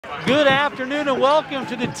Good afternoon and welcome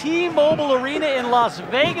to the T-Mobile Arena in Las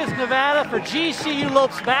Vegas, Nevada for GCU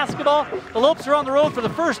Lopes basketball. The Lopes are on the road for the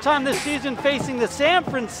first time this season facing the San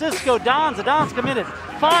Francisco Dons. The Dons come in at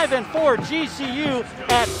 5-4, GCU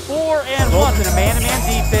at 4-1 in a man-to-man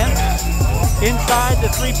defense. Inside the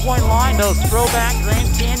three-point line, those throwback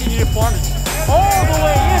Grand Canyon uniforms all the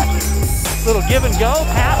way in. Little give and go,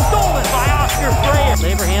 pass stolen by Oscar Freyer.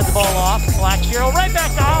 Laver hands the ball off, Black Hero right back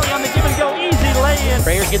to Ollie on the give and go, easy lay-in.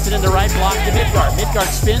 Freyer gets it in the right block to Midgard. Midgard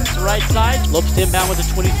spins to right side, Lopes inbound with a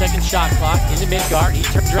 20-second shot clock into Midgard. He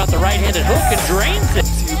turns around the right-handed hook and drains it.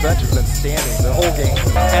 GCU bench has been standing the whole game.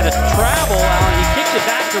 And a travel, he kicked it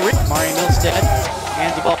back to Rick. Mari Milstead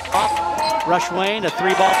hands the ball off. Rush Wayne, a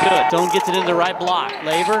three-ball good. Stone gets it in the right block.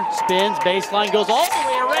 Laver spins, baseline, goes all the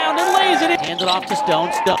way around and lays it in. Hands it off to Stone.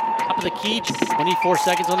 Stone, top of the key, 24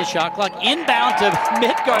 seconds on the shot clock. Inbound to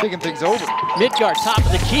Midgard. Taking things over. Midgard, top of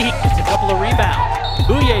the key, just a couple of rebounds.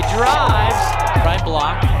 Bouye drives, right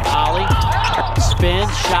block. Ollie, spins,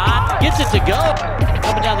 shot, gets it to go.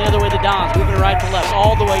 Coming down the other way, the Dons, moving right to left,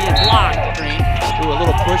 all the way in. Block. Green, ooh, a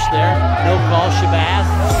little push there. No call, Shabazz.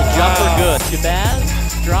 The jumper good.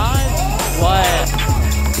 Shabazz drives.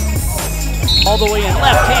 All the way in,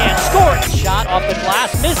 left hand, scored. Shot off the glass,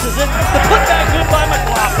 misses it. The putback good by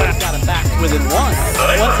McLaughlin. Got him back within one.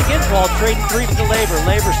 Once again, Paul trading three to Laver.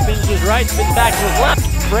 Laver spins to his right, spins back to his left.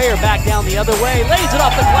 Freyer back down the other way, lays it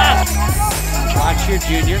off the glass. Blackshear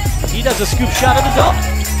Jr., he does a scoop shot of his own.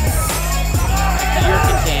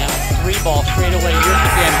 Yerkentam, three ball straight away.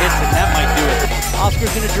 Yerkentam hits it, that might do it. Oscar's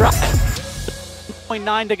gonna drive.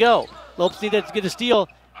 0.9 to go. Lopes needed to get a steal,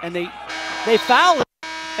 and they foul it,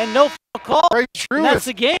 and no foul call. Right, true. And that's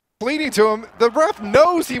the game. Leading to him. The ref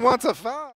knows he wants a foul.